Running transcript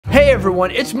Hey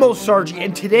everyone, it's Moe Sargi,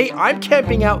 and today I'm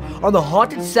camping out on the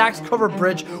haunted Sachs Covered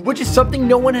Bridge, which is something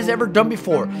no one has ever done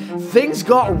before. Things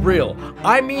got real.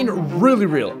 I mean, really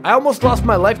real. I almost lost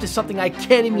my life to something I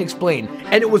can't even explain,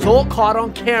 and it was all caught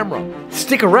on camera.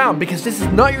 Stick around, because this is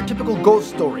not your typical ghost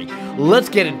story. Let's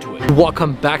get into it.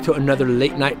 Welcome back to another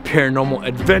late night paranormal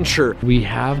adventure. We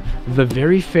have the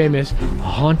very famous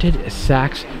haunted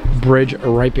Sachs Bridge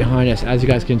right behind us. As you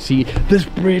guys can see, this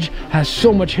bridge has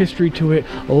so much history to it,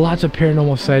 lots of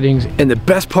paranormal sightings, and the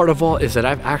best part of all is that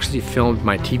I've actually filmed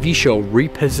my TV show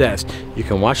Repossessed. You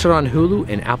can watch it on Hulu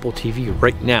and Apple TV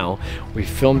right now. We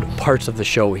filmed parts of the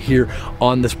show here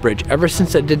on this bridge. Ever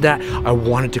since I did that, I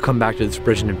wanted to come back to this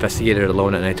bridge and investigate it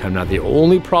alone at nighttime. Now the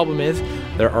only problem is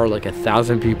there are like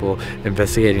 1,000 people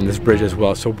investigating this bridge as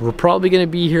well, so we're probably going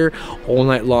to be here all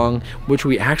night long, which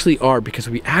we actually are, because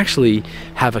we actually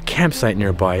have a campsite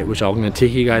nearby, which I'm going to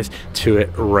take you guys to it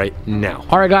right now.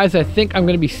 All right guys, I think I'm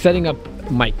going to be setting up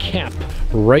my camp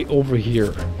right over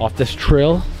here off this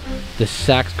trail. The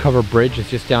Sachs Covered Bridge is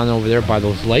just down over there by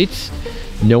those lights.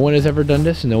 No one has ever done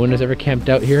this, no one has ever camped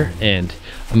out here, and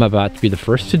I'm about to be the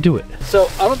first to do it. So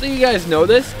I don't think you guys know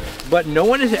this, but no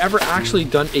one has ever actually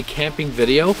done a camping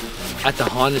video at the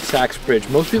haunted Sachs Bridge.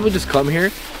 Most people just come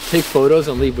here, take photos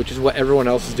and leave, which is what everyone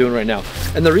else is doing right now.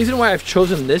 And the reason why I've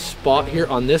chosen this spot here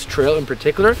on this trail in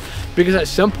particular, because at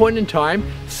some point in time,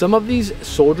 some of these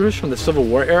soldiers from the Civil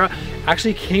War era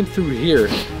actually came through here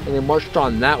and they marched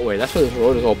on that way. That's why this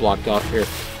road is all blocked off here.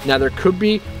 Now there could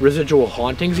be residual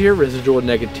hauntings here, residual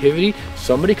negativity.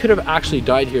 Somebody could have actually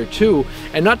died here too.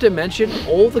 And not to mention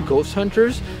all the ghost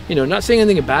hunters, you know, not saying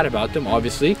anything bad about them,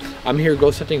 obviously. I'm here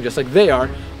ghost hunting just like they are.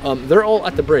 They're all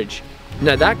at the bridge.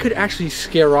 Now that could actually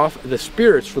scare off the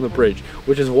spirits from the bridge,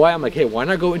 which is why I'm like, hey, why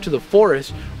not go into the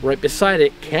forest right beside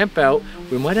it, camp out?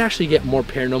 We might actually get more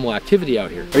paranormal activity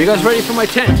out here. Are you guys ready for my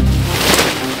tent?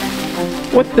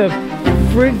 What the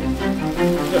frig?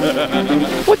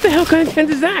 What the hell kind of tent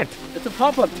is that? It's a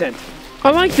pop-up tent. I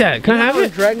like that. Can I have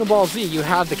it? Dragon Ball Z, you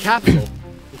have the capsule.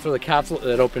 You throw the capsule,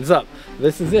 it opens up.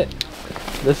 This is it.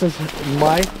 This is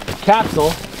my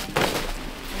capsule.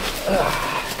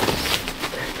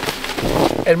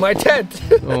 And my tent.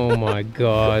 Oh my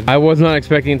god. I was not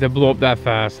expecting it to blow up that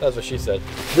fast. That's what she said.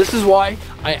 This is why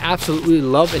I absolutely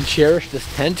love and cherish this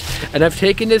tent. And I've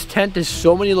taken this tent to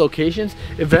so many locations.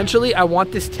 Eventually, I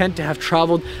want this tent to have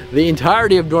traveled the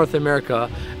entirety of North America.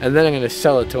 And then I'm going to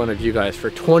sell it to one of you guys for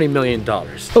 $20 million.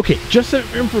 Okay, just some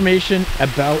information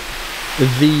about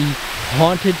the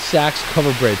haunted Sachs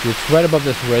Covered Bridge. It's right above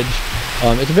this ridge.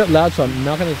 It's a bit loud, so I'm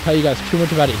not going to tell you guys too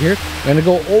much about it here. I'm going to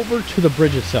go over to the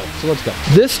bridge itself, so let's go.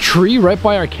 This tree right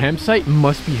by our campsite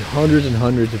must be hundreds and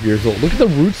hundreds of years old. Look at the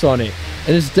roots on it,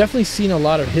 and it's definitely seen a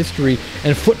lot of history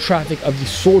and foot traffic of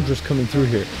these soldiers coming through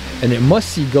here, and it must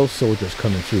see ghost soldiers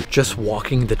coming through. Just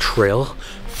walking the trail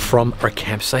from our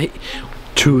campsite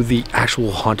to the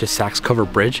actual haunted Sachs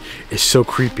Covered Bridge is so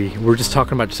creepy. We're just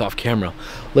talking about this off camera.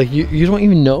 Like, you don't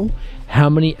even know how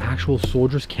many actual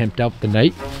soldiers camped out the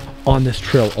night on this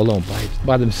trail alone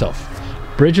by themselves.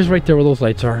 Bridge is right there where those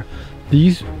lights are.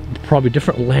 These probably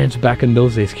different lands back in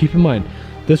those days. Keep in mind,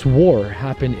 this war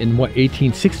happened in what,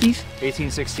 1860s?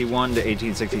 1861 to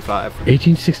 1865.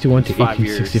 1861 to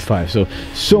 1865.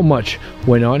 So much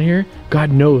went on here.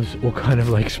 God knows what kind of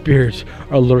like spirits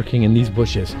are lurking in these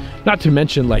bushes. Not to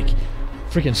mention like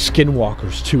freaking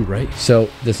skinwalkers too, right? So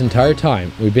this entire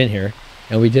time we've been here,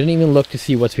 and we didn't even look to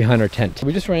see what's behind our tent.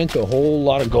 We just ran into a whole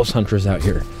lot of ghost hunters out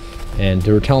here, and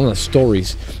they were telling us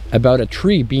stories about a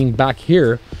tree being back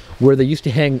here where they used to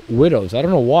hang widows. I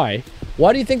don't know why.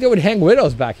 Why do you think they would hang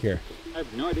widows back here? I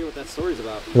have no idea what that story's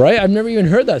about. Right? I've never even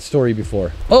heard that story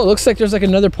before. Oh, it looks like there's like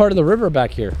another part of the river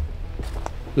back here.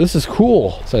 This is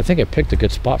cool. So I think I picked a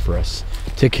good spot for us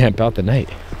to camp out the night.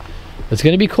 It's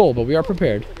gonna be cold, but we are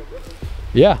prepared.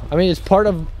 Yeah, I mean, it's part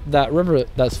of that river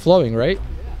that's flowing, right?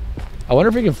 I wonder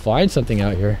if we can find something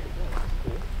out here.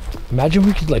 Imagine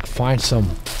we could like find some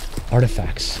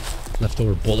artifacts,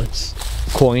 leftover bullets,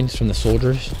 coins from the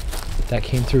soldiers that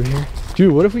came through here.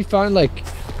 Dude, what if we found like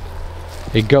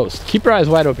a ghost? Keep your eyes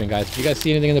wide open, guys. If you guys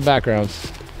see anything in the background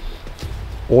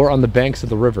or on the banks of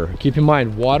the river, keep in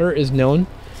mind, water is known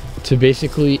to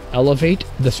basically elevate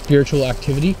the spiritual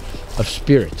activity of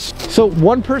spirits. So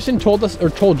one person told us, or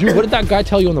told you, what did that guy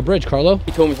tell you on the bridge, Carlo?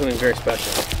 He told me something very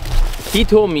special. He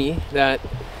told me that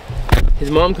his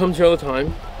mom comes here all the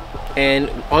time, and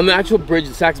on the actual bridge,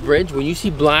 the Sachs Bridge, when you see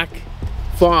black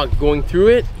fog going through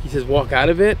it, he says walk out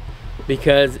of it,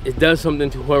 because it does something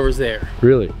to whoever's there.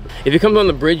 Really? If it comes on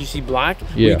the bridge, you see black,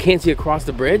 yeah, you can't see across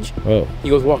the bridge. Oh. He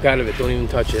goes walk out of it, don't even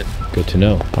touch it. Good to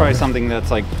know. Probably something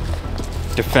that's like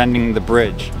defending the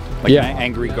bridge. Like an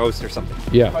angry ghost or something.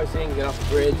 Yeah. Probably saying get off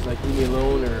the bridge, like leave me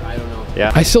alone, or I don't know.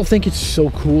 Yeah. I still think it's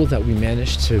so cool that we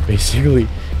managed to basically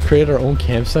create our own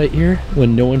campsite here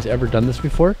when no one's ever done this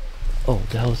before. Oh, what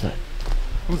the hell is that?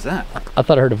 Who's that? I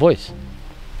thought I heard a voice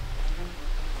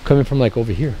coming from like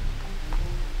over here.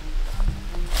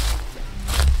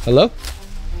 Hello?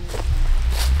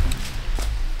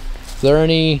 Is there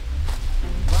any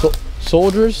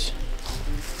soldiers?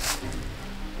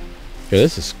 Yeah,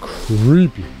 this is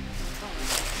creepy.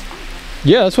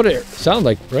 Yeah, that's what it sounded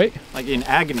like, right? Like in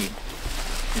agony,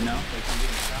 you know? Like I'm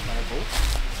getting shot by a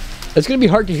bolt. It's gonna be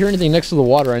hard to hear anything next to the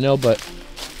water, I know, but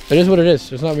it is what it is.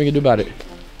 There's nothing we can do about it.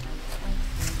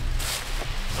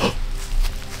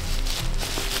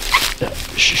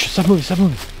 Shh, stop moving, stop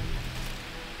moving.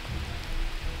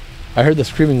 I heard the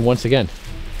screaming once again.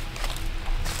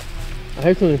 I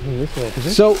heard something from this way.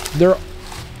 So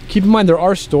keep in mind there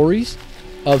are stories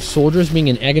of soldiers being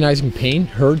in agonizing pain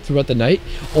heard throughout the night.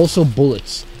 Also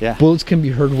bullets. Yeah. Bullets can be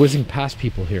heard whizzing past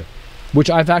people here, which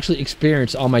I've actually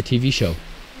experienced on my TV show.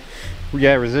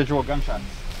 Yeah, residual gunshots.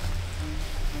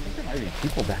 I think there might be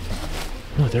people back there.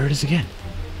 No, there it is again.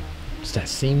 It's that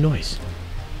same noise.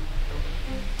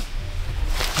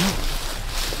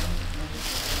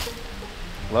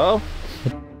 Hello?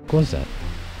 What was that?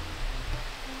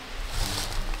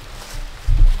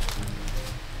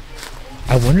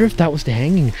 I wonder if that was the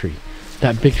hanging tree.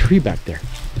 That big tree back there.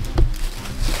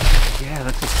 Yeah,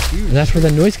 that's a huge. And that's where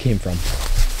the noise came from.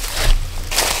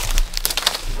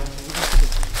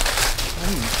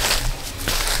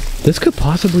 This could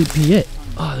possibly be it.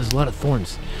 Oh, there's a lot of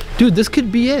thorns. Dude, this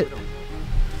could be it.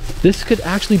 This could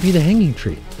actually be the hanging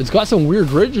tree. It's got some weird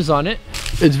ridges on it.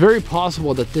 It's very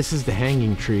possible that this is the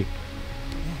hanging tree.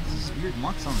 Yeah, there's weird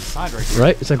marks on the side right here.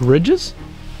 Right? It's like ridges?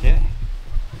 Yeah.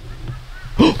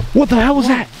 What the hell was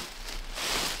that?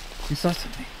 You saw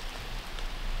something.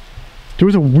 There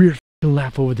was a weird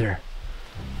laugh over there.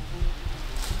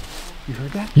 You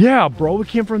heard that? Yeah, bro, it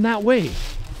came from that way.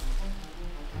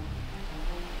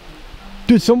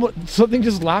 Dude, something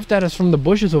just laughed at us from the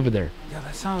bushes over there. Yeah,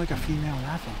 that sounded like a female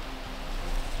laughing.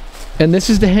 And this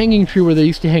is the hanging tree where they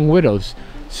used to hang widows.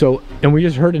 So, and we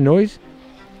just heard a noise.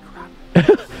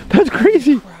 That's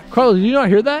crazy. Carlos, did you not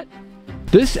hear that?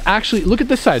 This actually, look at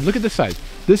this side, look at this side.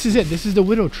 This is it, this is the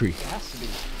widow tree. It has to be.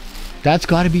 That's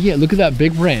gotta be it. Look at that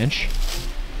big branch.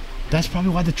 That's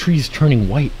probably why the tree is turning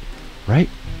white, right?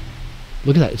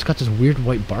 Look at that, it's got this weird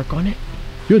white bark on it.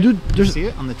 Yo, dude, You see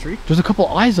it on the tree? there's a couple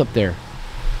eyes up there.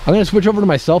 I'm gonna switch over to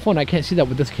my cell phone. I can't see that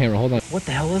with this camera. Hold on. What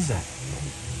the hell is that?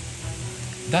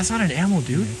 That's not an animal,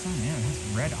 dude. It's on there. It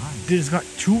has red eyes. Dude, it's got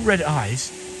two red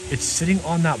eyes. It's sitting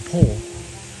on that pole.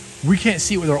 We can't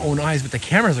see it with our own eyes, but the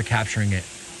cameras are capturing it.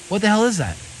 What the hell is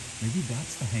that? Maybe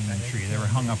that's the hanging tree. They were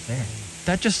hung up there.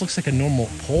 That just looks like a normal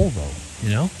pole, though. You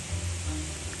know?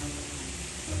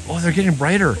 Oh, they're getting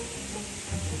brighter.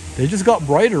 They just got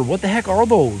brighter. What the heck are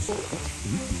those?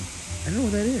 I don't know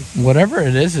what that is. Whatever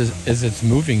it is it's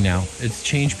moving now. It's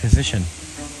changed position.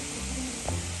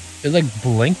 It like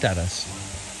blinked at us.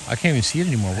 I can't even see it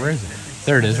anymore. Where is it?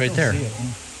 There it is, right there.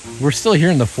 We're still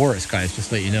here in the forest, guys. Just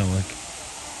to let you know. Like,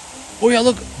 oh yeah,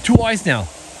 look, two eyes now.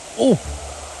 Oh,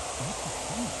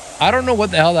 I don't know what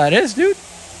the hell that is, dude.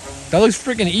 That looks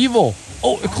freaking evil.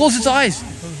 Oh, it closed its eyes.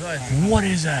 What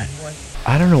is that?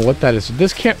 I don't know what that is.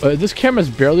 This camera's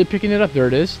barely picking it up. There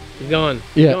it is. He's gone.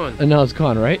 Yeah, He's gone. and now it's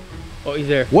gone, right? Oh, he's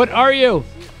there. What are you?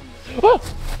 Oh,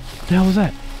 what the hell was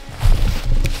that?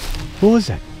 What was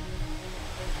that?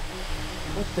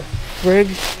 What the frig?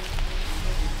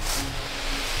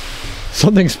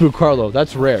 Something spooked Carlo.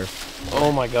 That's rare.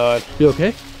 Oh my god. You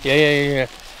okay? Yeah.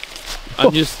 I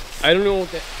don't know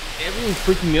what that. Everything's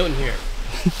freaking me out in here.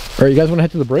 All right, you guys want to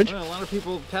head to the bridge? Well, a lot of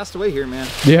people passed away here, man.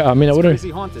 Yeah, I mean, I wouldn't.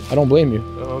 Crazy haunted. I don't blame you.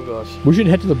 Oh gosh. We should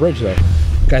head to the bridge though.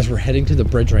 Guys, we're heading to the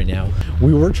bridge right now.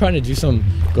 We were trying to do some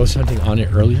ghost hunting on it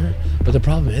earlier, but the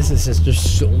problem is there's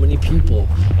so many people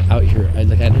out here. I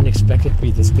didn't expect it to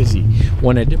be this busy.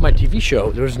 When I did my TV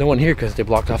show, there was no one here because they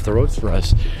blocked off the roads for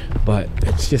us. But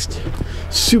it's just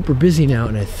super busy now,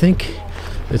 and I think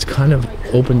it's kind of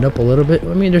opened up a little bit.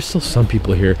 I mean, there's still some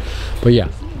people here, but yeah,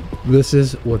 this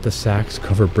is what the Sachs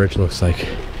Covered Bridge looks like.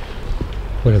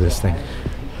 Look at this thing.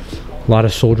 A lot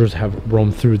of soldiers have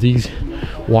roamed through these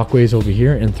walkways over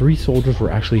here, and 3 soldiers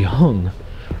were actually hung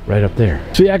right up there.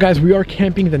 So yeah, guys, we are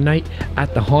camping the night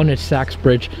at the haunted Sachs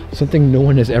Bridge, something no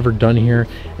one has ever done here,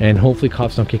 and hopefully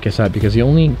cops don't kick us out because he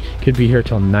only could be here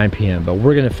till 9 p.m. but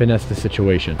we're gonna finesse the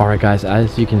situation. All right, guys,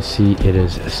 as you can see, it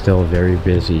is still very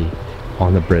busy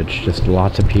on the bridge. Just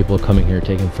lots of people coming here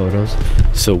taking photos.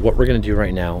 So what we're gonna do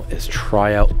right now is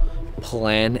try out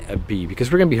plan B,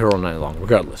 because we're gonna be here all night long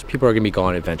regardless. People are gonna be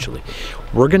gone eventually.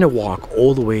 We're gonna walk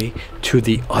all the way to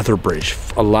the other bridge.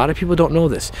 A lot of people don't know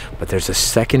this, but there's a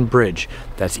second bridge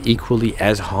that's equally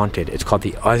as haunted. It's called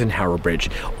the Eisenhower Bridge.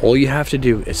 All you have to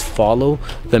do is follow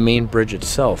the main bridge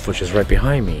itself, which is right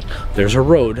behind me. There's a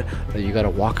road that you gotta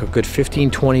walk a good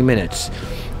 15-20 minutes,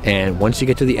 and once you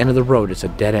get to the end of the road, it's a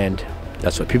dead end.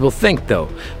 That's what people think though.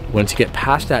 Once you get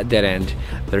past that dead end,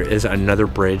 there is another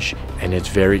bridge, and it's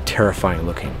very terrifying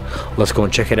looking. Let's go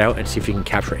and check it out and see if we can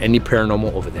capture any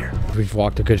paranormal over there. We've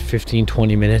walked a good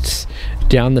 15-20 minutes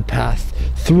down the path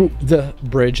through the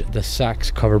bridge, the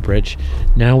Sachs Covered Bridge.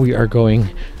 Now we are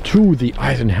going to the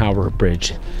Eisenhower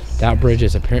Bridge. That bridge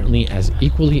is apparently as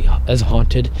equally as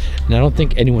haunted, and I don't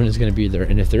think anyone is gonna be there.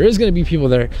 And if there is gonna be people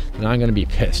there, then I'm gonna be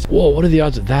pissed. Whoa, what are the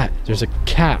odds of that? There's a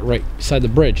cat right beside the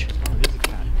bridge.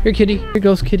 Here, kitty. Here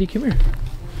goes kitty. Come here.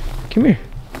 Come here.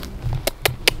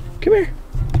 Come here.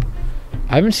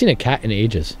 I haven't seen a cat in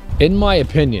ages. In my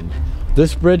opinion,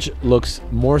 this bridge looks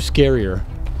more scarier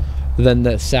than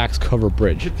the Sachs Covered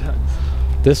Bridge. It does.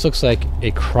 This looks like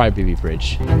a crybaby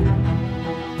bridge.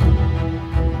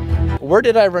 Where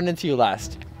did I run into you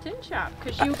last? Tin shop,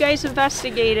 because you guys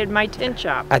investigated my tin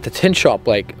shop. At the tin shop,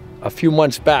 like a few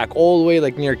months back, all the way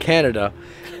like near Canada.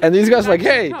 And these guys were like,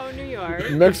 hey, New York.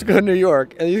 Mexico, New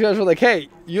York. And these guys were like, hey,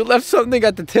 you left something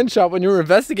at the tin shop when you were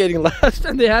investigating last,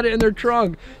 and they had it in their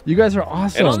trunk. You guys are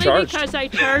awesome. Only because I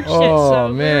charged it, Oh, so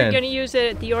man. we were going to use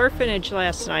it at the orphanage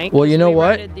last night. Well, you know we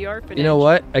what? rented the orphanage. You know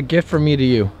what? A gift from me to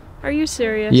you. Are you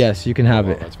serious? Yes, you can have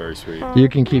it. That's very sweet. Oh, You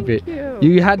can keep it. thank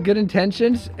You had good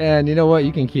intentions, and you know what?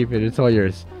 You can keep it. It's all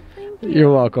yours. Thank you.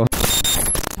 You're welcome.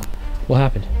 What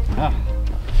happened? Ah,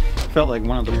 felt like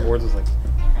one of the boards was like.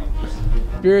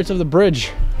 Spirits of the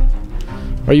bridge,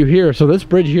 are you here? So this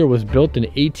bridge here was built in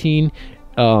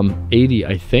 1880,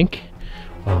 I think.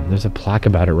 There's a plaque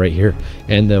about it right here.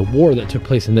 And the war that took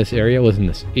place in this area was in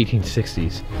the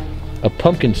 1860s. A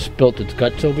pumpkin spilt its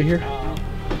guts over here.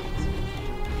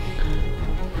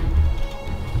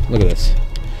 Look at this.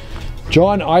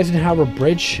 John Eisenhower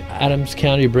Bridge, Adams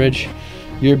County Bridge,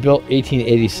 year built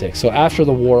 1886. So after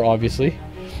the war, obviously.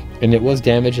 And it was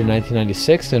damaged in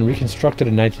 1996 and reconstructed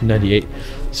in 1998.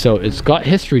 So it's got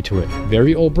history to it.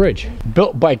 Very old bridge.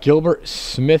 Built by Gilbert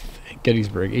Smith,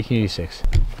 Gettysburg, 1886.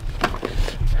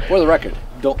 For the record,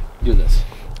 don't do this.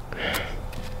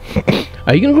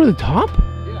 Are you gonna go to the top?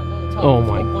 Yeah, I'm on the top. Oh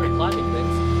my.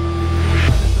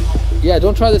 Yeah,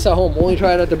 don't try this at home. Only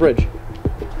try it at the bridge.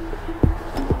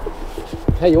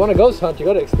 Hey, you want to ghost hunt? You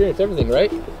got to experience everything,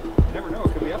 right? You never know.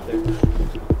 It could be up there.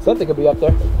 Something could be up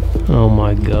there. Oh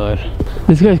my god.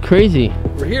 This guy's crazy.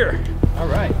 We're here. All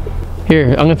right. Here,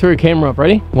 I'm gonna throw your camera up.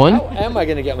 Ready? One, How am I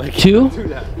gonna get my two. Do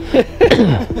that.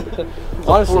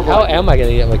 Honestly, how am I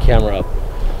gonna get my camera up?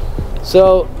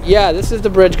 So yeah, this is the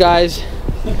bridge, guys.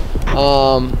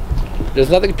 There's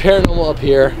nothing paranormal up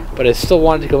here, but I still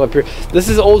wanted to come up here. This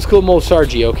is old school Moe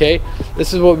Sargi, okay?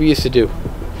 This is what we used to do.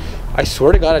 I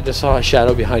swear to God, I just saw a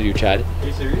shadow behind you, Chad. Are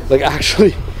you serious? Like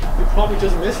actually. You probably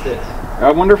just missed it. I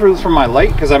wonder if it was from my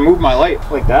light, because I moved my light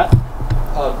like that.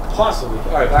 Possibly.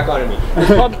 All right, back on to me.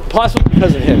 It's possibly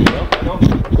because of him. You know?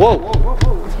 Whoa. Whoa, whoa,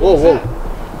 whoa. Whoa, whoa.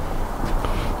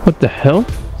 What the hell?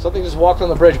 Something just walked on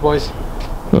the bridge, boys.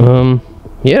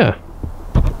 Yeah.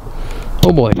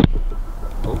 Oh boy.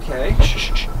 Okay. Shh,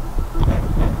 shh, shh.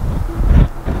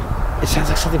 It sounds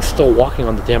like something's still walking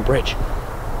on the damn bridge.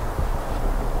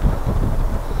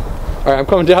 All right, I'm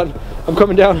coming down. I'm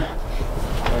coming down.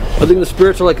 I think the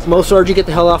spirits are like, Moe Sargi, get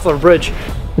the hell off our bridge.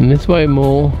 And that's why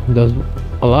Mo does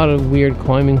a lot of weird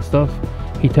climbing stuff.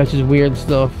 He touches weird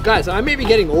stuff. Guys, I may be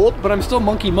getting old, but I'm still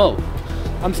Monkey Mo.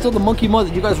 I'm still the Monkey Mo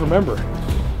that you guys remember.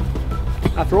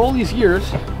 After all these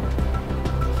years,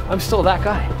 I'm still that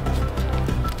guy.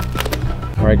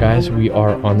 All right, guys, we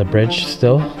are on the bridge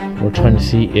still. We're trying to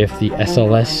see if the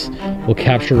SLS will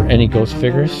capture any ghost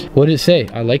figures. What did it say?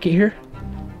 I like it here?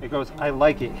 It goes, I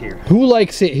like it here. Who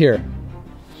likes it here?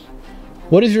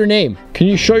 What is your name? Can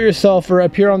you show yourself or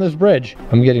appear on this bridge?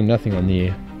 I'm getting nothing on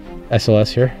the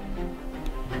SLS here.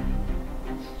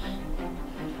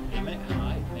 Aim it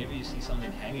high. Maybe you see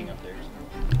something hanging up there.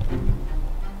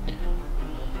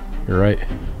 You're right.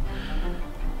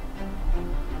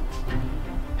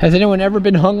 Has anyone ever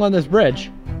been hung on this bridge?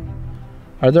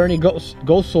 Are there any ghost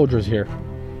soldiers here?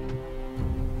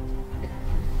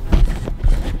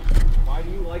 Why do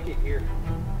you like it here?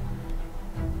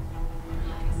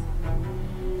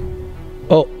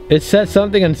 Oh, it said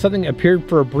something and something appeared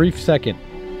for a brief second.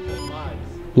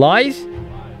 Lies?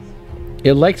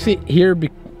 It likes it here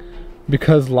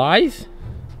because lies?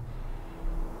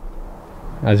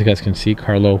 As you guys can see,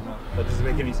 Carlo That doesn't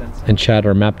make any sense. and Chad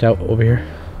are mapped out over here.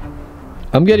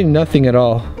 I'm getting nothing at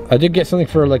all. I did get something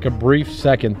for like a brief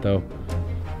second though.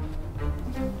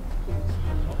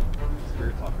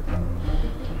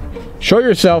 Show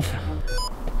yourself.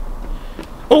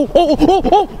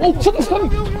 Oh, something's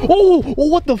coming. Oh,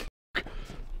 what the f?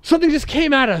 Something just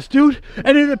came at us, dude.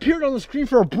 And it appeared on the screen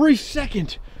for a brief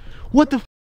second. What the f?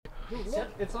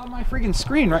 It's on my freaking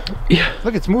screen, right? Yeah.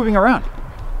 Look, it's moving around.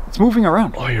 It's moving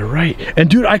around. Oh, you're right. And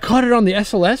dude, I caught it on the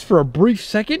SLS for a brief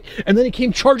second, and then it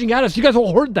came charging at us. You guys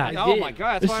all heard that. Oh my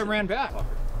god, that's why I ran back.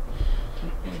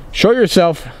 Show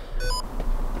yourself.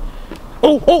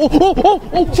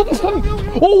 Oh, something's coming.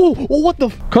 Oh, what the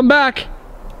f? Come back.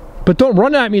 But don't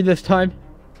run at me this time.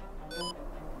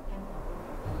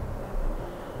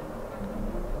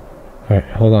 All right,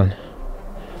 hold on.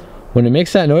 When it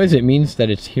makes that noise, it means that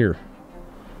it's here.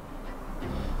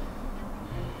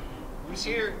 Who's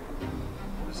here?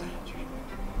 What is that?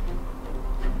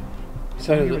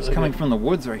 So It's coming from the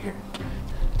woods right here.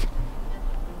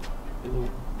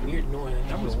 Weird noise.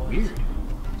 That was weird.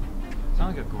 It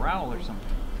sounded like a growl or something.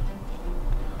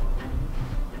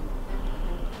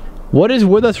 What is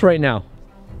with us right now?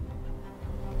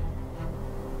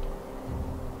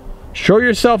 Show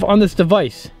yourself on this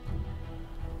device.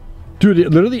 Dude, it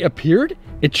literally appeared.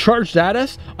 It charged at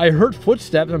us. I heard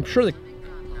footsteps. I'm sure the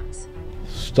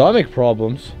stomach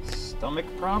problems. Stomach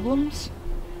problems?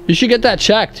 You should get that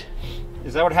checked.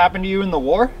 Is that what happened to you in the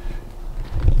war?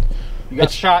 You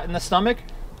got shot in the stomach?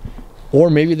 Or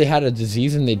maybe they had a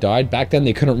disease and they died. Back then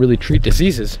they couldn't really treat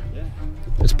diseases. Yeah.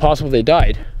 It's possible they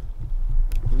died.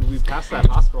 We passed that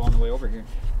hospital on the way over here.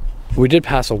 We did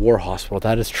pass a war hospital,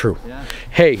 that is true. Yeah.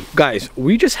 Hey guys,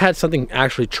 we just had something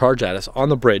actually charge at us on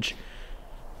the bridge,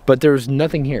 but there's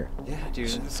nothing here. Yeah,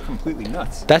 dude, it's completely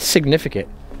nuts. That's significant.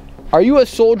 Are you a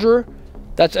soldier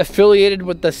that's affiliated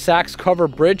with the Sachs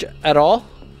Covered Bridge at all?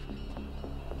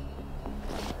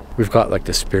 We've got like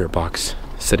the spirit box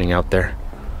sitting out there.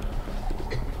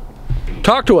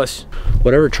 Talk to us.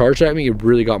 Whatever charged at me, it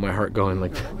really got my heart going.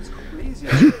 Like, That was crazy.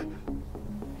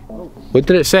 what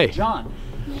did it say? John.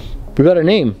 We got a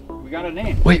name. We got a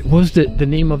name. Wait, what was the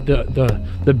name of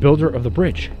the builder of the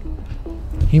bridge?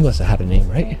 He must have had a name,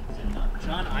 right?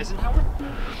 John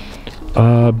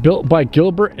Eisenhower? Built by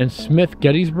Gilbert and Smith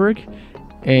Gettysburg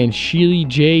and Sheely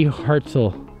J.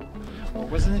 Hartzell.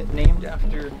 Wasn't it named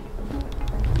after...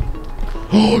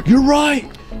 Oh, you're right!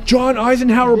 John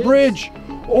Eisenhower Bridge!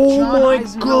 Oh John my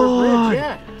Eisenhower god! Bridge,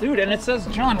 yeah. Dude, and it says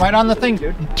John right on the thing,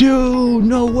 dude. Dude,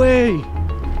 no way!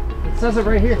 It says it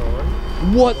right here.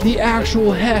 What the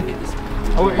actual heck?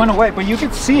 Oh, it went away, but you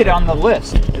can see it on the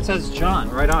list. It says John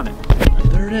right on it.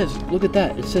 There it is. Look at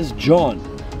that. It says John.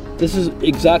 This is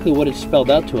exactly what it's spelled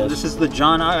out to us. This is the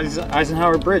John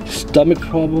Eisenhower Bridge. Stomach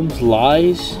problems,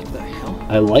 lies. What the hell?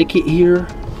 I like it here.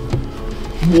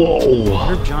 Whoa.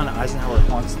 I heard John Eisenhower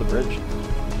haunts the bridge.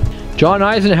 John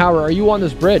Eisenhower, are you on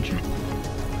this bridge?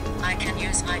 I can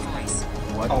use my voice.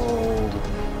 What? Oh.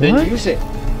 Then What? use it.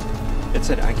 It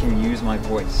said, I can use my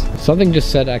voice. Something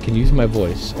just said I can use my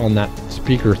voice on that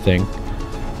speaker thing.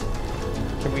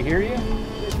 Can we hear you?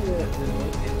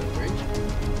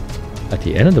 At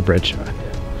the end of the bridge. I'm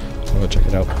gonna check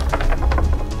it out.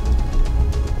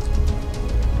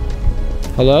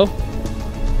 Hello?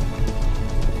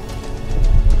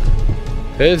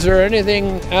 Is there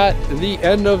anything at the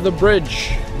end of the bridge?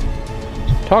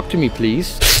 Talk to me,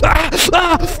 please. What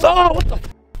the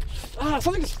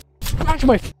something scratched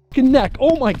my fucking neck.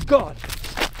 Oh my god.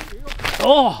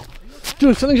 Oh,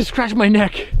 dude, something just scratched my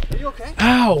neck. Are you okay?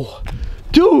 Ow.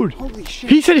 Dude, Holy shit.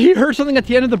 he said he heard something at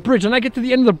the end of the bridge, and I get to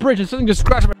the end of the bridge and something just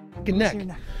scratched my fucking neck.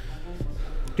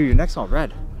 Dude, your neck's all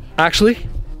red. Actually,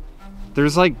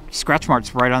 There's like scratch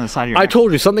marks right on the side of your I neck.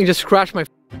 told you, something just scratched my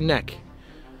fucking neck.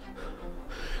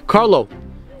 Carlo,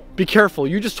 be careful.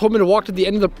 You just told me to walk to the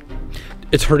end of the...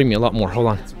 It's hurting me a lot more. Hold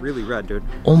on. It's really red, dude.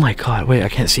 Oh my god, wait, I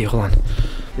can't see. Hold on.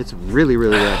 It's really,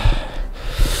 really red.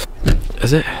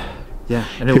 Is it? Yeah,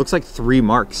 and it looks like 3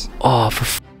 marks. Oh, for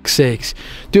fuck's sakes.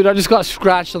 Dude, I just got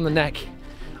scratched on the neck.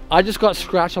 I just got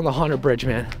scratched on the haunted bridge,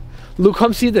 man. Luke,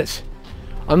 come see this.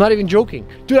 I'm not even joking.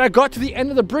 Dude, I got to the end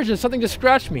of the bridge and something just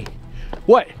scratched me.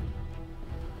 What?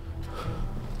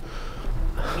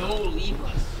 No, leave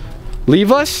us.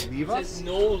 Leave us? Leave It says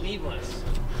no, leave us.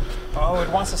 Oh, it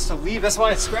wants us to leave. That's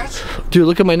why it's scratched. Dude,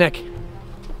 look at my neck.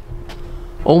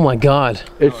 Oh my god.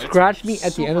 It it's scratched me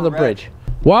at the end of the super red. bridge.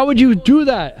 Why would you do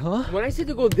that, huh? When I said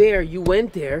to go there, you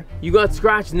went there, you got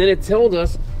scratched, and then it told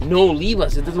us, no, leave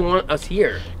us. It doesn't want us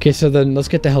here. Okay, so then let's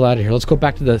get the hell out of here. Let's go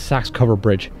back to the Sachs Covered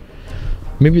Bridge.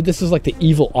 Maybe this is like the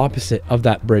evil opposite of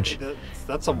that bridge. It's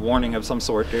That's a warning of some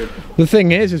sort, dude. The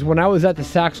thing is when I was at the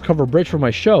Sachs Covered Bridge for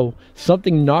my show,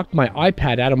 something knocked my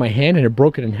iPad out of my hand and it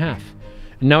broke it in half.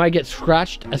 And now I get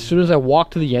scratched as soon as I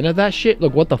walk to the end of that shit.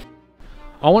 Look, what the f?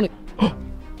 I want to...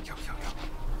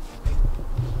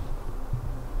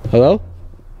 Hello?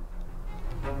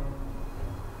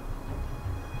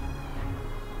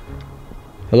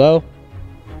 Hello?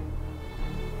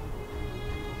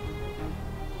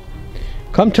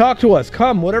 Come talk to us.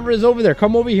 Come, whatever is over there,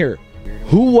 come over here.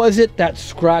 Who was it that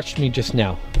scratched me just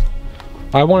now?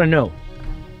 I want to know.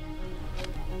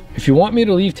 If you want me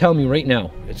to leave, tell me right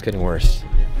now. It's getting worse.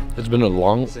 It's been a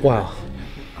long while.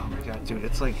 Oh my god, dude,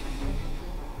 it's like...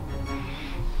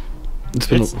 It's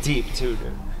been deep too,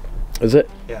 dude. Is it?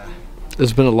 Yeah.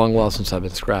 It's been a long while since I've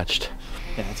been scratched.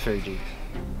 Yeah, it's very deep.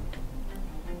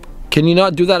 Can you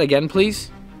not do that again,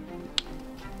 please?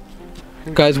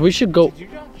 Guys, we should go. Did you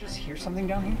not just hear something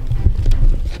down here?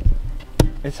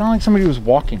 It sounded like somebody was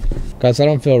walking. Guys, I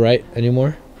don't feel right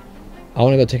anymore. I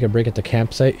want to go take a break at the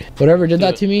campsite. Whatever did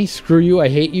that to me, screw you, I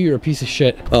hate you, you're a piece of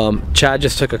shit. Chad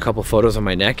just took a couple photos of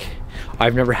my neck.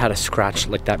 I've never had a scratch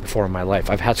like that before in my life.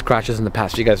 I've had scratches in the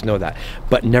past, you guys know that,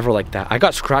 but never like that. I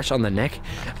got scratched on the neck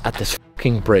at this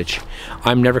fucking bridge.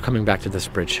 I'm never coming back to this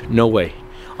bridge, no way.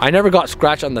 I never got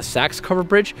scratched on the Sachs Covered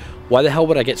Bridge. Why the hell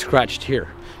would I get scratched here?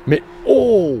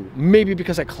 Oh, maybe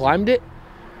because I climbed it?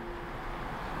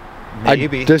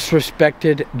 Maybe. I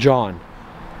disrespected John,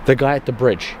 the guy at the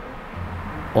bridge.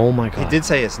 Oh my god. He did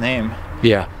say his name.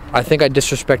 Yeah, I think I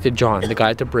disrespected John, the guy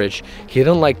at the bridge. He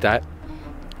didn't like that,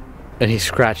 and he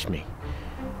scratched me.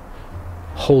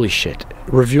 Holy shit.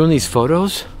 Reviewing these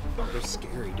photos? They're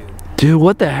scary, dude. Dude,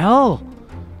 what the hell?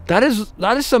 That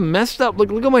is some messed up.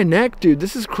 Look at my neck, dude.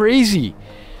 This is crazy.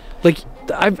 Like,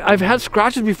 I've had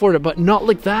scratches before, but not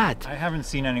like that. I haven't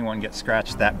seen anyone get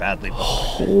scratched that badly before.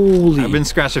 Holy. I've been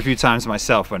scratched a few times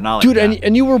myself, but not like dude, that.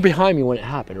 and you were behind me when it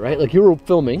happened, right? Like, you were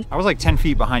filming. I was like 10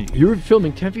 feet behind you. You were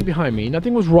filming 10 feet behind me.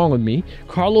 Nothing was wrong with me.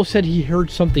 Carlos said he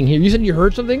heard something here. You said you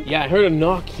heard something? Yeah, I heard a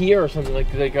knock here or something,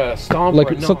 like a stomp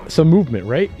like or a knock. some movement,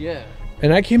 right? Yeah.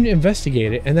 And I came to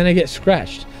investigate it, and then I get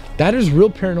scratched. That is real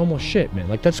paranormal shit, man.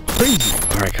 Like, that's crazy.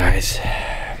 All right, guys.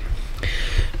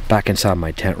 Back inside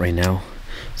my tent right now.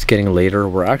 It's getting later.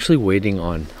 We're actually waiting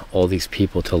on all these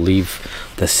people to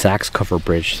leave the Sachs Covered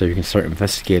Bridge so you can start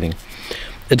investigating.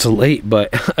 It's late, but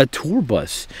a tour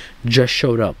bus just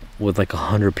showed up with like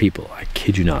 100 people. I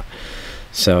kid you not.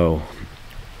 So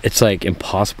it's like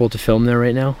impossible to film there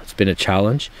right now. It's been a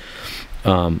challenge.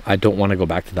 I don't want to go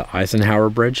back to the Eisenhower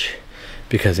Bridge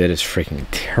because it is freaking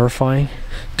terrifying.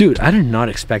 Dude, I did not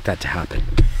expect that to happen.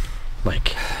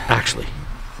 Like, actually.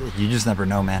 You just never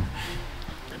know, man.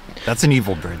 That's an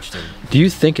evil bridge, dude. Do you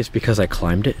think it's because I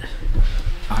climbed it?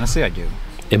 Honestly, I do.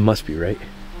 It must be, right?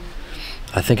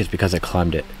 I think it's because I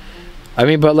climbed it. I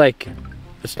mean, but like,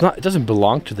 it's not, it doesn't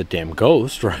belong to the damn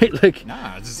ghost, right? Like,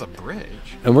 Nah, it's just a bridge.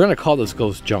 and we're gonna call this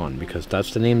ghost John because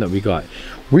that's the name that we got.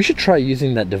 We should try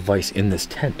using that device in this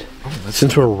tent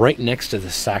since we're right next to the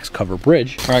Sachs Covered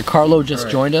Bridge. All right, Carlo just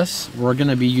joined us. We're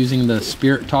gonna be using the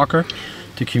spirit talker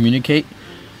to communicate.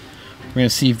 We're gonna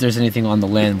see if there's anything on the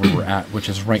land where we're at, which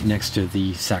is right next to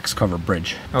the Sachs Covered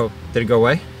Bridge. Oh, did it go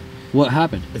away? What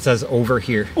happened? It says over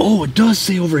here. Oh, it does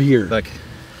say over here. Like,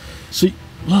 So,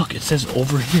 look, it says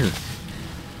over here.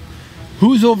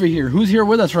 Who's over here? Who's here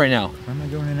with us right now? why am I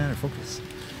going in and out of focus?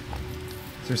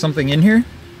 Is there something in here?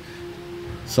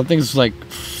 Something's like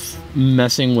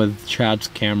messing with Chad's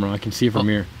camera. I can see it from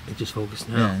here. It just focused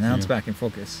now. Yeah, now it's back in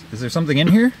focus. Is there something in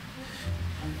here?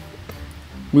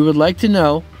 We would like to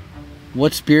know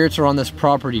what spirits are on this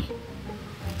property.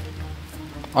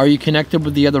 Are you connected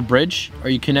with the other bridge? Are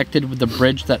you connected with the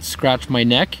bridge that scratched my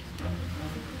neck?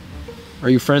 Are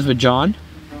you friends with John?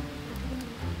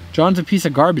 John's a piece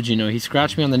of garbage, you know. He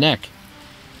scratched me on the neck.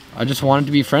 I just wanted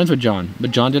to be friends with John,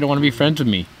 but John didn't want to be friends with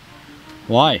me.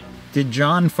 Why? Did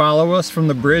John follow us from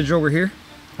the bridge over here?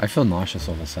 I feel nauseous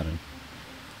all of a sudden.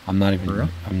 I'm not even, For real?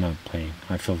 I'm not playing.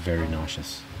 I feel very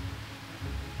nauseous.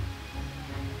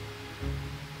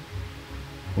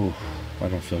 Ooh, I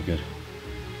don't feel good.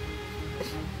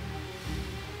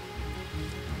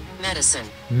 Medicine.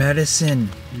 Medicine.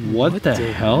 What the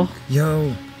hell?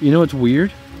 Yo. You know what's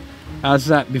weird?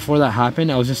 Before that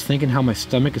happened, I was just thinking how my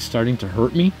stomach is starting to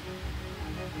hurt me.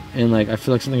 And like, I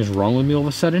feel like something is wrong with me all of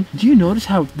a sudden. Do you notice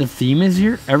how the theme is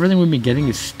here? Everything we've been getting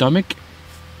is stomach.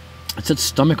 It said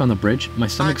stomach on the bridge. My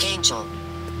stomach's... Archangel.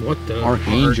 What the?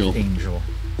 Archangel. Archangel.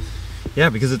 Yeah,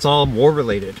 because it's all war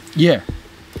related. Yeah.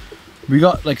 We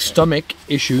got like stomach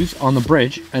issues on the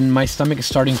bridge and my stomach is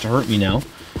starting to hurt me now.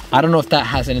 I don't know if that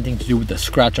has anything to do with the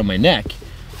scratch on my neck.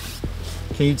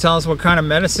 Can you tell us what kind of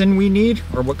medicine we need,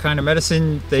 or what kind of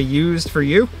medicine they used for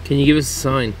you? Can you give us a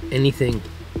sign? Anything?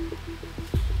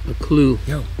 A clue?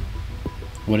 Yo.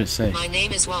 What'd it say? My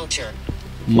name is Walter.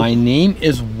 My name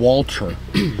is Walter.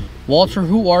 Walter,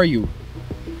 who are you?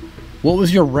 What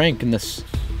was your rank in this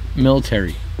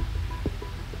military?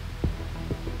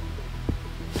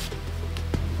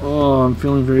 Oh, I'm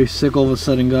feeling very sick all of a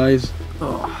sudden, guys.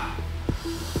 Oh.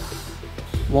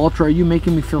 Walter, are you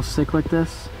making me feel sick like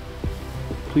this?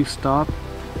 Please stop.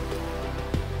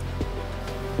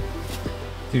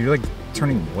 Dude, you're like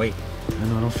turning white. I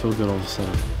know, I don't feel good all of a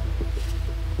sudden.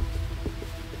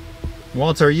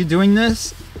 Walter, are you doing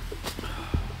this?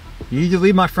 You need to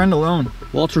leave my friend alone.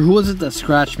 Walter, who was it that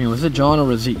scratched me? Was it John or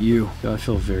was it you? God, I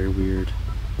feel very weird.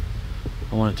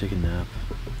 I want to take a nap.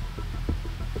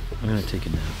 I'm gonna take a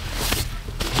nap.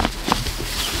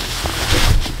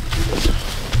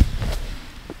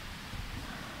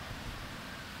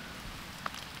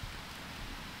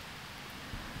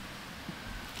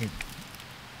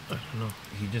 I don't know.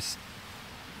 He just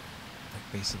like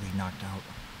basically knocked out.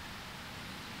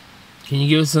 Can you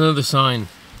give us another sign?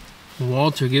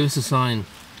 Walter, give us a sign.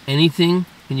 Anything?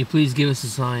 Can you please give us a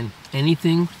sign?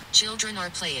 Anything? Children are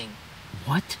playing.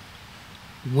 What?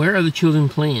 Where are the children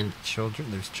playing?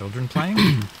 Children? There's children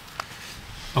playing?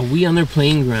 Are we on their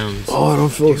playing grounds? Oh, I don't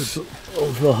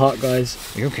feel hot, guys.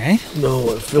 You okay?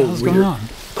 No, I feel What's weird. going on?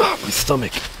 Oh, my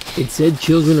stomach. It said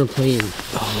children are playing.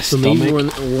 Oh, my So stomach. maybe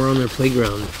we're on their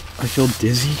playground. I feel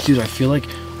dizzy, dude. I feel like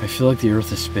the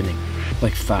earth is spinning,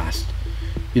 like fast.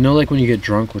 You know, like when you get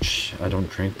drunk, which I don't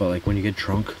drink, but like when you get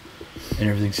drunk and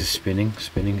everything's just spinning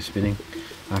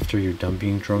after you're done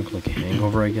being drunk, like a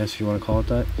hangover, I guess, if you want to call it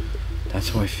that. That's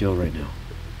how I feel right now.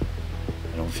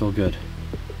 I don't feel good.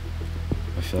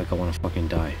 I feel like I want to fucking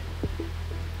die.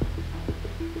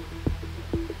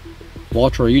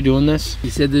 Walter, are you doing this? They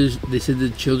said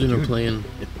the children are playing.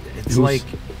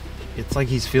 It's like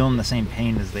he's feeling the same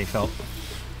pain as they felt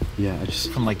Yeah, I just,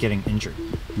 from like getting injured.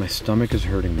 my stomach is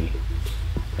hurting me.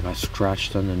 I got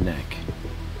scratched on the neck.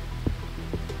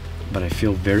 But I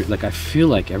feel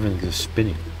like everything is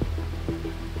spinning.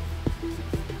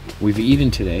 We've eaten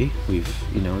today. We've,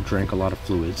 you know, drank a lot of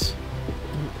fluids.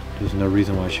 There's no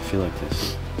reason why I should feel like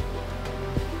this.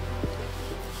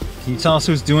 Can you tell us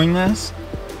who's doing this?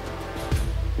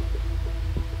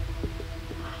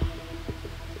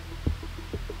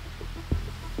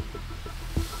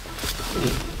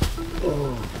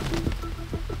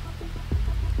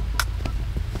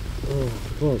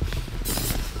 Fuck.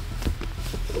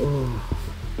 Oh,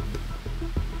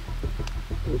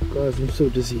 guys, I'm so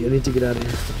dizzy. I need to get out of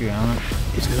here. Dude, I don't know.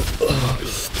 It's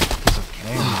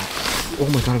Okay. oh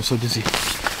my god, I'm so dizzy.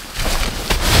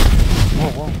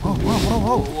 Whoa.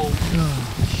 Oh,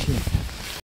 shit.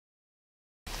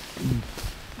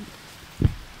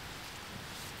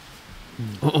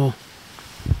 Uh-oh.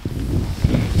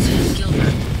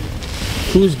 Gilbert.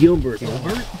 Who's Gilbert?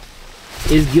 Gilbert?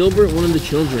 Is Gilbert one of the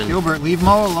children? Gilbert, leave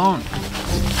Moe alone.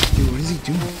 Dude, what is he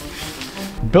doing?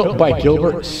 Built by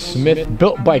Gilbert Smith.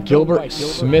 Built by Gilbert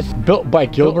Smith. Built by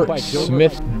Gilbert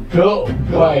Smith. Built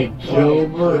by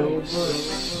Gilbert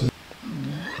Smith.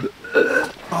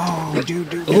 Oh,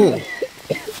 dude. Oh.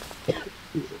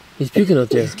 He's puking out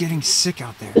there. He's getting sick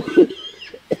out there.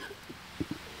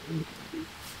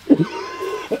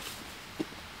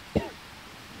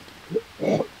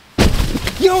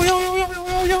 Yo.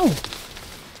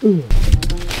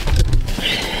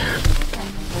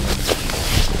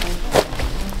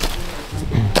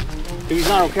 Dude, he's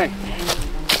not okay.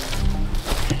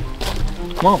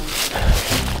 Whoa.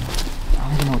 I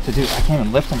don't even know what to do. I can't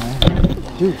even lift him, man.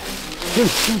 Dude.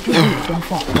 Don't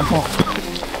fall.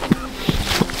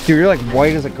 Dude, you're like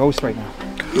white as a ghost right now.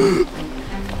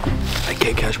 I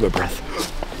can't catch my breath.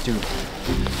 Dude.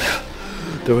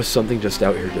 There was something just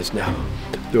out here just now.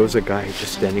 There was a guy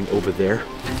just standing over there.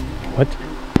 What?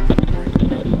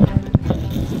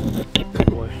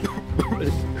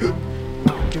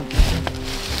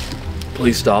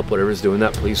 Please stop, whatever's doing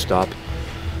that, please stop.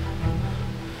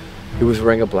 He was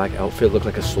wearing a black outfit, looked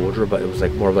like a soldier, but it was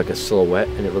like more of like a silhouette,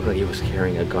 and it looked like he was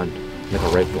carrying a gun, like a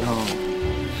Red Bull.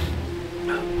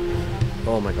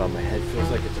 Oh my god, my head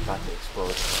feels like it's about to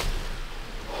explode.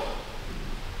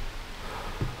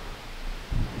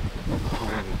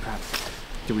 Holy crap.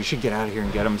 Dude, we should get out of here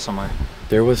and get him somewhere.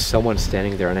 There was someone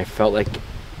standing there, and I felt like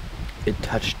it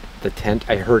touched the tent.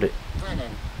 I heard it.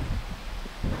 Vernon.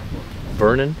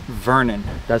 Vernon? Vernon.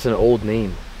 That's an old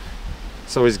name.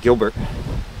 So is Gilbert.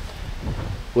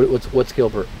 What's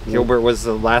Gilbert? Gilbert was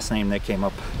the last name that came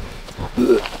up.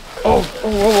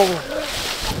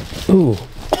 Ooh.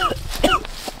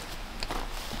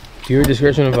 Viewer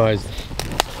discretion advised.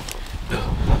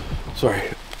 Sorry.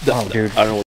 Oh, dude. I don't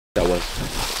know what that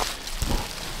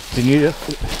was. Do you need it?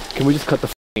 Can we just cut the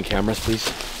f***ing cameras, please?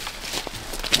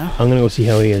 No. I'm gonna go see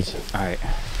how he is. All right.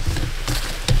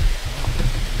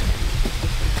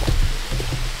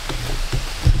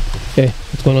 Hey,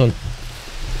 what's going on?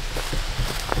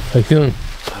 How you feeling?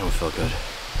 I don't feel good.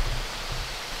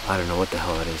 I don't know what the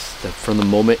hell it is. From the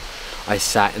moment I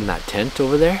sat in that tent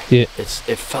over there, Yeah.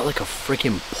 it felt like a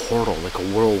freaking portal, like a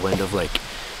whirlwind of like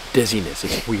dizziness.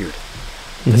 It's weird.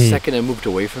 The second I moved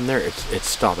away from there, it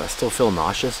stopped. I still feel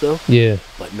nauseous though. Yeah.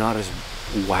 But not as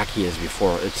wacky as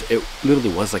before. It literally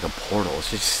was like a portal.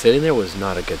 It's just sitting there was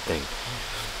not a good thing.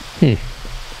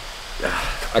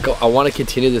 I want to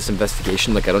continue this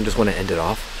investigation. Like I don't just want to end it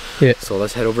off. Yeah. So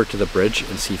let's head over to the bridge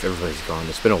and see if everybody's gone.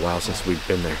 It's been a while since we've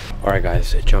been there. All right,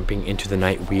 guys, jumping into the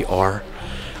night, we are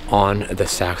on the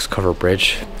Sachs Covered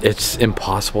Bridge. It's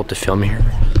impossible to film here.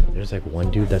 There's like one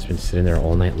dude that's been sitting there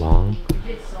all night long.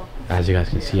 As you guys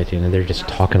can see at the end of there, just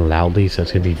talking loudly. So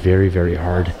it's gonna be very, very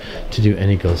hard to do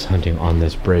any ghost hunting on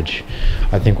this bridge.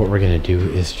 I think what we're gonna do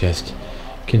is just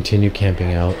continue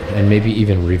camping out and maybe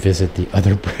even revisit the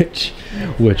other bridge,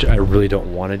 which I really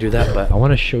don't want to do that, but I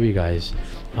want to show you guys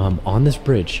on this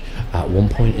bridge at one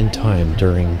point in time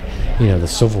during, you know, the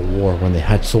Civil War, when they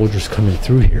had soldiers coming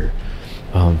through here.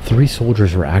 3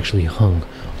 soldiers were actually hung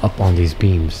up on these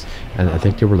beams, and I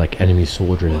think they were like enemy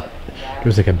soldiers. There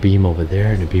was like a beam over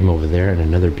there and a beam over there and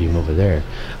another beam over there,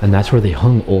 and that's where they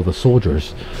hung all the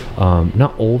soldiers.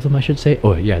 Not all of them, I should say.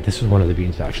 Oh yeah, this is one of the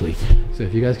beams actually. So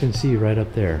if you guys can see right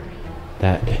up there,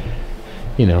 that,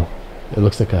 you know, it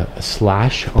looks like a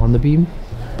slash on the beam.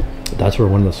 That's where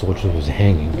one of the soldiers was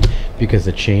hanging, because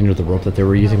the chain or the rope that they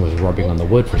were using was rubbing on the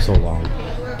wood for so long.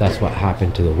 That's what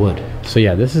happened to the wood. So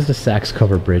yeah, this is the Sachs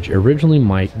Covered Bridge. Originally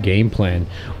my game plan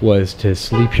was to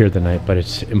sleep here the night, but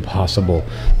it's impossible.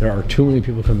 There are too many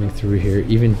people coming through here.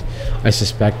 Even I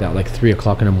suspect that like 3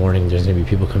 o'clock in the morning there's gonna be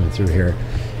people coming through here.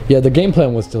 Yeah, the game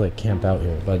plan was to like camp out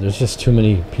here, but there's just too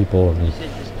many people and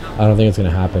I don't think it's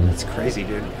gonna happen. It's Crazy,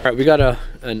 dude. All right, we got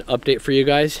an update for you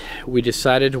guys. We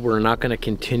decided we're not gonna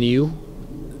continue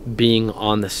being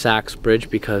on the Sachs Bridge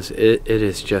because it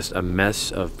is just a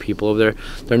mess of people over there.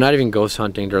 They're not even ghost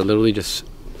hunting, they're literally just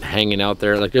hanging out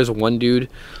there. Like there's one dude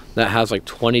that has like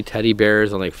 20 teddy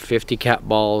bears and like 50 cat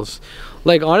balls.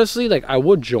 Like honestly, like I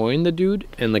would join the dude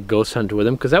and like ghost hunt with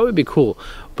him because that would be cool,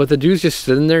 but the dude's just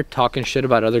sitting there talking shit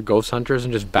about other ghost hunters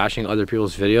and just bashing other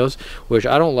people's videos, which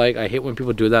I don't like. I hate when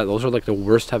people do that. Those are like the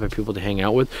worst type of people to hang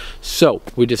out with. So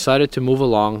we decided to move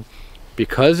along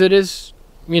because it is,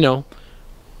 you know,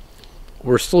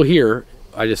 we're still here.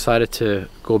 I decided to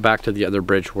go back to the other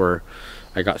bridge where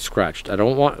I got scratched. I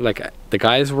don't want, like, the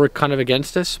guys were kind of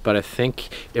against this, but I think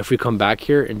if we come back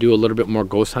here and do a little bit more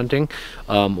ghost hunting,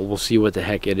 we'll see what the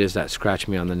heck it is that scratched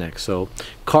me on the neck. So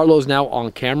Carlo's now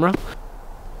on camera.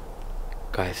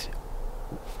 Guys,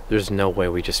 there's no way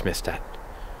we just missed that.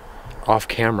 Off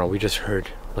camera, we just heard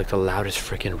like the loudest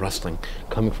freaking rustling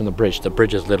coming from the bridge. The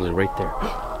bridge is literally right there.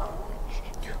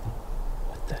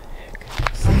 What the heck?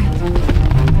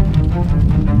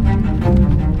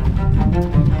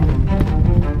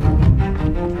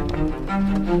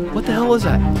 What the hell was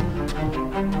that?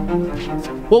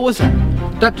 What was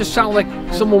that? That just sounded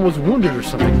like someone was wounded or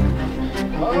something.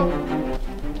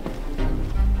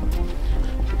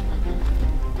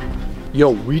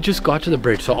 Yo, we just got to the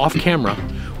bridge, so off camera,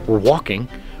 we're walking,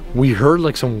 we heard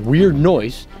like some weird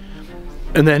noise,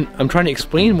 and then I'm trying to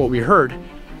explain what we heard,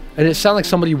 and it sounded like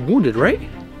somebody wounded, right?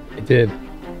 It did.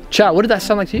 Chad, what did that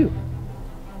sound like to you?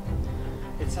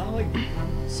 It sounded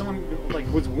like someone like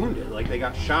was wounded, like they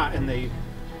got shot and they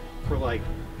were like,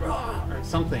 "Rah," or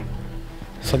something.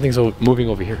 Something's moving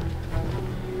over here.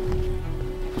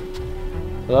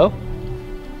 Hello?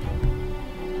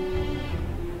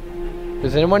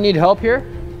 Does anyone need help here?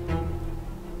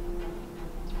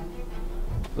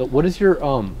 What is your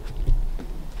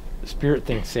spirit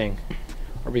thing saying?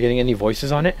 Are we getting any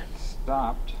voices on it?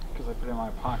 Stopped because I put it in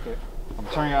my pocket. I'm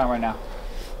turning it on right now.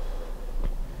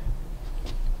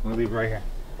 I'm gonna leave it right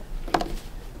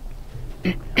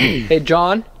here. Hey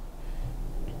John,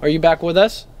 are you back with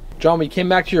us? John, we came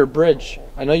back to your bridge.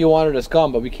 I know you wanted us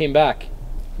gone, but we came back.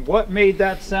 What made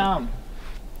that sound?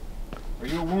 Are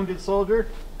you a wounded soldier?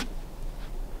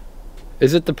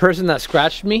 Is it the person that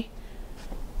scratched me?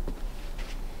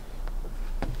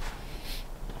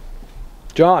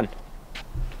 John,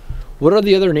 what are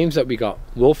the other names that we got?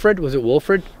 Wilfred? Was it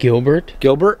Wilfred? Gilbert?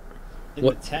 Gilbert? In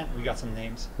What? the tent, we got some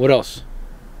names. What else?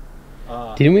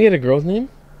 Didn't we get a girl's name?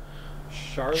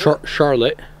 Charlotte.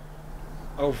 Charlotte.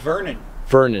 Oh, Vernon.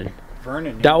 Vernon.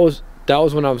 Vernon. Yeah. That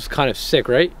was when I was kind of sick,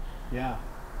 right? Yeah.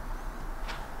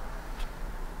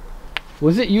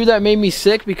 Was it you that made me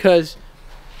sick? Because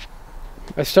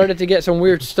I started to get some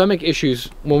weird stomach issues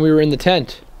when we were in the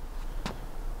tent.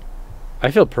 I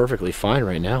feel perfectly fine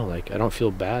right now. Like, I don't feel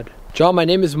bad. John, my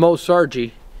name is Moe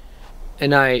Sargi,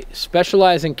 and I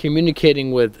specialize in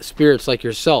communicating with spirits like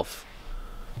yourself.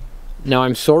 Now,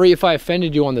 I'm sorry if I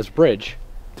offended you on this bridge,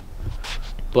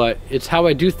 but it's how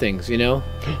I do things, you know?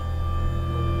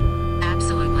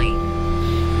 Absolutely.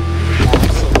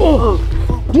 Oh!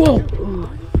 Whoa!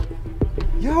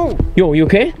 Yo! Yo, you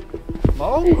okay?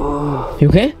 Mo? You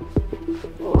okay?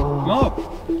 Mo!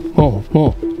 Oh,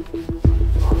 Mo.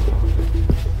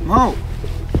 Mo!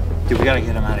 Dude, we gotta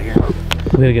get him out of here. We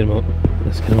gotta get him out.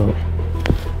 Let's get him out.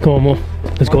 Come on, Mo.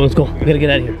 Let's go, let's go. We gotta get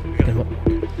out of here. Get him out.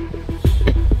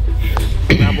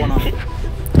 Grab one off.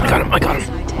 I got him, I got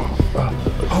him.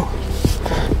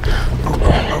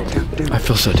 Dude. I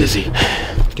feel so dizzy.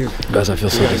 Dude. Guys, I feel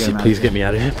so dizzy. Please get me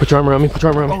out of here. Put your arm around me, put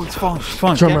your arm around me. Oh, it's falling. It's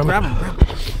falling. Grab him, Grab him.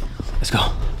 Let's go.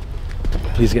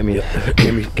 Please get me to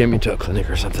a clinic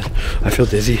or something. I feel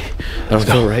dizzy. I don't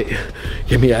feel right.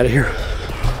 Get me out of here.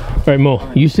 All right,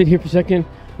 Mo, you sit here for a second.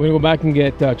 We're gonna go back and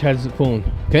get Chad's phone,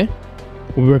 okay?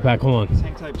 We'll be right back, hold on.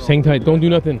 Hang tight, bro. Hang tight, don't do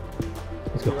nothing.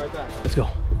 Let's go, Be right back. let's go.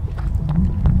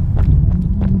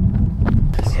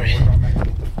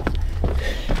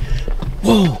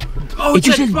 Whoa! Oh, It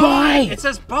just says bye! It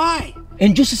says bye!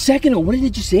 And just a second ago, what did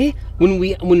it just say?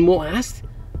 When Mo asked?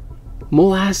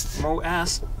 Mo asked, Mo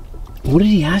asked, what did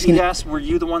he ask? he asked, were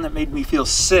you the one that made me feel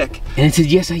sick? And it said,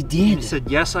 yes, I He did. said,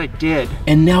 yes, I did.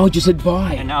 And now it just said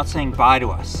bye. And now it's saying bye to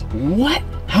us. What?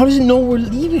 How does it know we're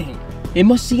leaving? It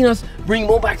must see us bring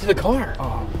Mo back to the car.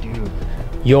 Oh, dude.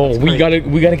 Yo, we great. gotta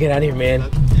get out of here, man.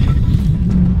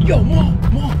 Yo, Mo,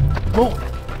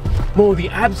 the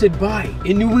app said bye.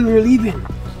 It knew we were leaving.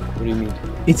 What do you mean?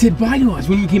 It said bye to us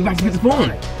when we came back to get the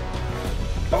phone.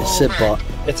 It said bye.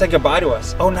 It said goodbye to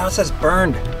us. Oh, now it says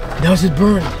burned. Now it said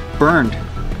burned. Burned.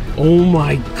 Oh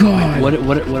my God.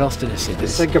 What else did it say? It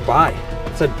said goodbye.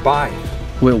 It said bye.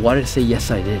 Wait, why did it say yes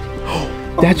I did?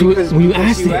 That's what, when you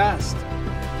asked it. asked.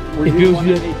 Were It you the feels one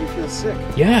good. that made you feel sick?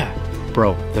 Yeah.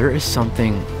 Bro, there is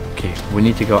something. Okay, we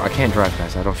need to go. I can't drive,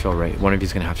 guys. I don't feel right. One of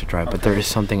you's gonna have to drive, but there is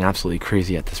something absolutely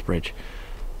crazy at this bridge.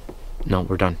 No,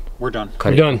 we're done. We're done. Cut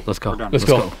We're it. done. Let's go. We're done. Let's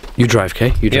go. You drive,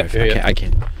 okay? You drive. Yeah, yeah, I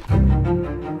can't.